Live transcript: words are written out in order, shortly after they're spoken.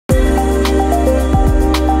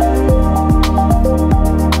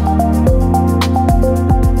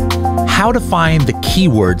how to find the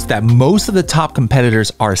keywords that most of the top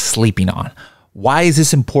competitors are sleeping on. Why is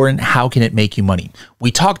this important? How can it make you money?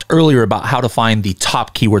 We talked earlier about how to find the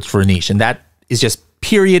top keywords for a niche, and that is just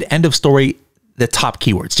period, end of story, the top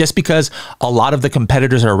keywords. Just because a lot of the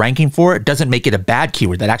competitors are ranking for it doesn't make it a bad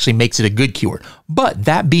keyword. That actually makes it a good keyword. But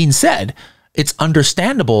that being said, it's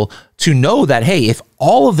understandable to know that, hey, if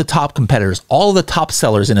all of the top competitors, all of the top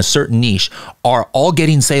sellers in a certain niche are all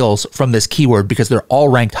getting sales from this keyword because they're all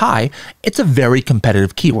ranked high, it's a very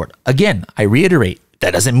competitive keyword. Again, I reiterate,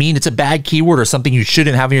 that doesn't mean it's a bad keyword or something you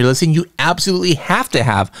shouldn't have in your listing. You absolutely have to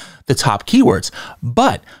have the top keywords.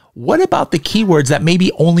 But what about the keywords that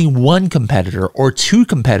maybe only one competitor or two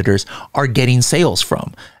competitors are getting sales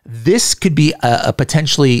from? This could be a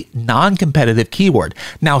potentially non-competitive keyword.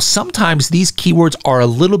 Now, sometimes these keywords are a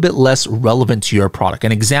little bit less relevant to your product.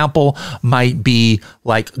 An example might be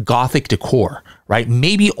like Gothic decor, right?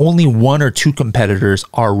 Maybe only one or two competitors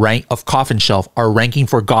are of Coffin Shelf are ranking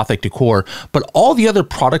for Gothic decor, but all the other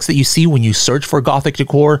products that you see when you search for Gothic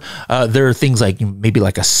decor, there are things like maybe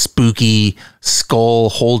like a spooky skull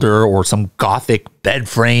holder or some Gothic bed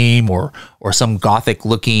frame or some Gothic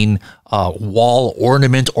looking wall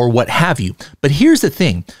ornament or what have you. But here's the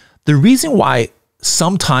thing. The reason why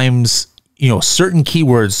sometimes, certain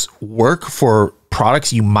keywords work for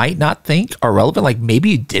products you might not think are relevant, like maybe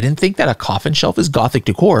you didn't think that a coffin shelf is Gothic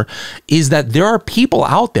decor, is that there are people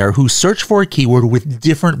out there who search for a keyword with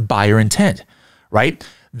different buyer intent, right?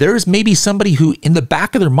 There's maybe somebody who in the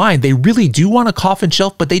back of their mind, they really do want a coffin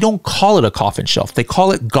shelf, but they don't call it a coffin shelf. They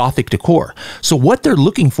call it Gothic decor. So what they're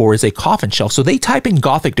looking for is a coffin shelf. So they type in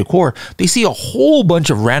Gothic decor, they see a whole bunch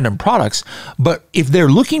of random products. But if they're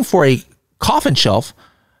looking for a coffin shelf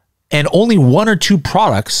and only one or two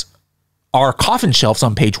products are coffin shelves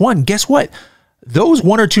on page one, guess what? Those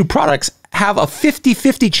one or two products have a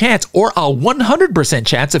 50-50 chance or a 100%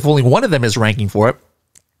 chance, if only one of them is ranking for it,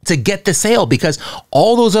 to get the sale, because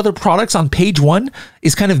all those other products on page one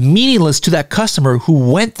is kind of meaningless to that customer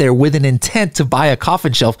who went there with an intent to buy a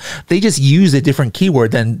coffin shelf. They just use a different keyword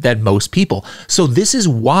than most people. So this is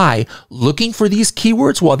why looking for these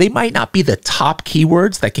keywords, while they might not be the top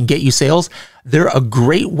keywords that can get you sales, they're a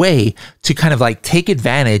great way to kind of like take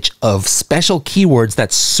advantage of special keywords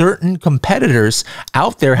that certain competitors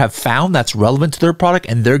out there have found that's relevant to their product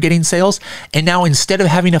and they're getting sales. And now instead of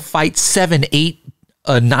having to fight 7, 8,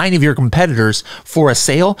 9 of your competitors for a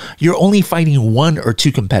sale, you're only fighting one or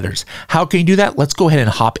two competitors. How can you do that? Let's go ahead and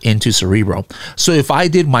hop into Cerebro. So if I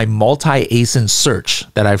did my multi-ASIN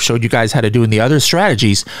search that I've showed you guys how to do in the other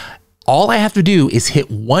strategies, all I have to do is hit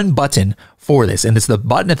one button for this, and it's the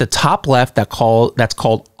button at the top left that's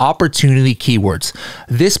called opportunity keywords.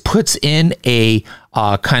 This puts in a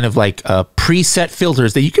kind of like preset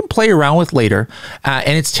filters that you can play around with later,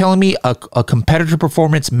 and it's telling me a competitor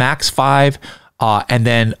performance max 5. And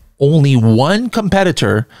then only one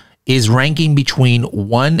competitor is ranking between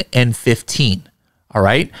 1 and 15. All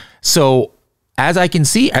right. So as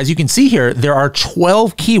you can see here, there are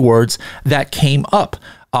 12 keywords that came up.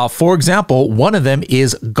 For example, one of them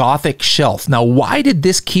is Gothic shelf. Now, why did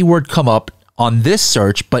this keyword come up on this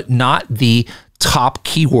search, but not the top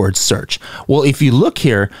keyword search? Well, if you look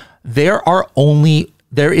here, there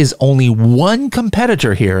is only one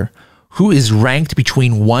competitor here who is ranked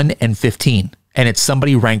between 1 and 15. And it's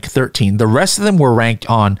somebody ranked 13. The rest of them were ranked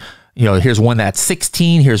on, here's one that's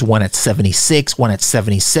 16, here's one at 76, one at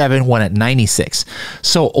 77, one at 96.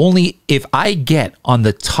 So only if I get on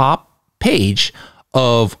the top page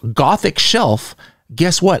of Gothic shelf,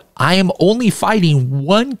 guess what? I am only fighting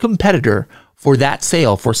one competitor for that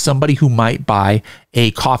sale, for somebody who might buy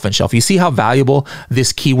a coffin shelf. You see how valuable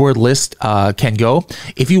this keyword list can go?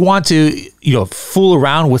 If you want to, fool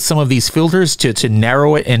around with some of these filters to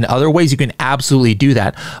narrow it in other ways, you can absolutely do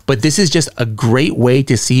that. But this is just a great way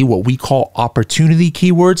to see what we call opportunity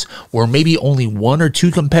keywords, where maybe only one or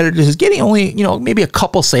two competitors is getting only, maybe a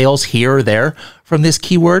couple sales here or there from this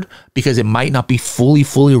keyword, because it might not be fully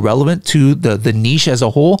relevant to the niche as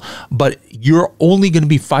a whole, but you're only going to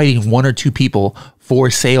be fighting one or two people for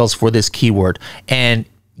sales for this keyword. And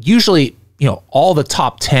usually, all the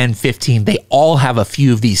top 10, 15, they all have a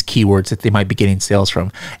few of these keywords that they might be getting sales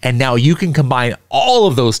from. And now you can combine all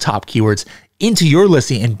of those top keywords into your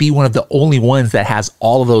listing and be one of the only ones that has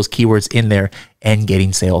all of those keywords in there and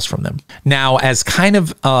getting sales from them. Now, as kind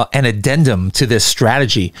of an addendum to this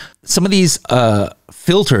strategy, some of these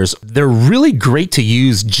filters, they're really great to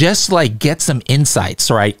use just to like get some insights,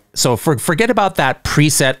 right? So forget about that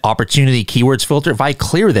preset opportunity keywords filter. If I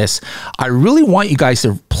clear this, I really want you guys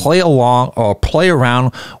to play along or play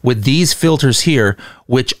around with these filters here,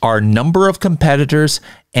 which are number of competitors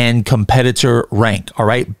and competitor rank. All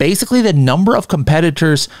right. Basically, the number of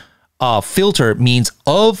competitors filter means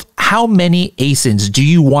of how many ASINs do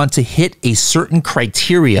you want to hit a certain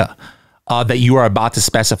criteria that you are about to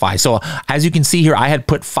specify. So as you can see here, I had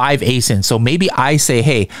put 5 ASINs. So maybe I say,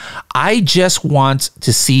 hey, I just want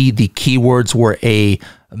to see the keywords where a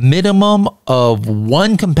minimum of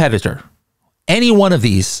 1 competitor, any one of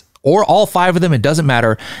these, or all 5 of them, it doesn't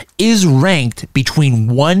matter, is ranked between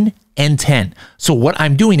 1 and 10. So what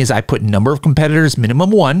I'm doing is I put number of competitors,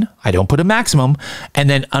 minimum 1. I don't put a maximum. And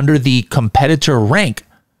then under the competitor rank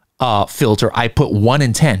filter, I put 1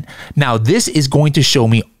 and 10. Now this is going to show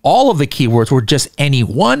me all of the keywords where just any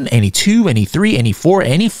 1, any 2, any 3, any 4,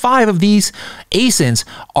 any 5 of these ASINs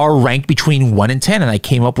are ranked between 1 and 10. And I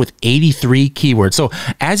came up with 83 keywords. So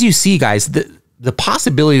as you see, guys, the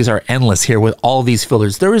possibilities are endless here with all these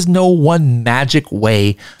filters. There is no one magic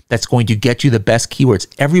way that's going to get you the best keywords.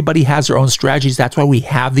 Everybody has their own strategies. That's why we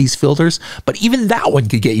have these filters. But even that one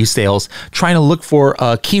could get you sales, trying to look for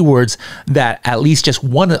keywords that at least just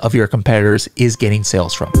one of your competitors is getting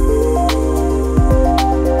sales from.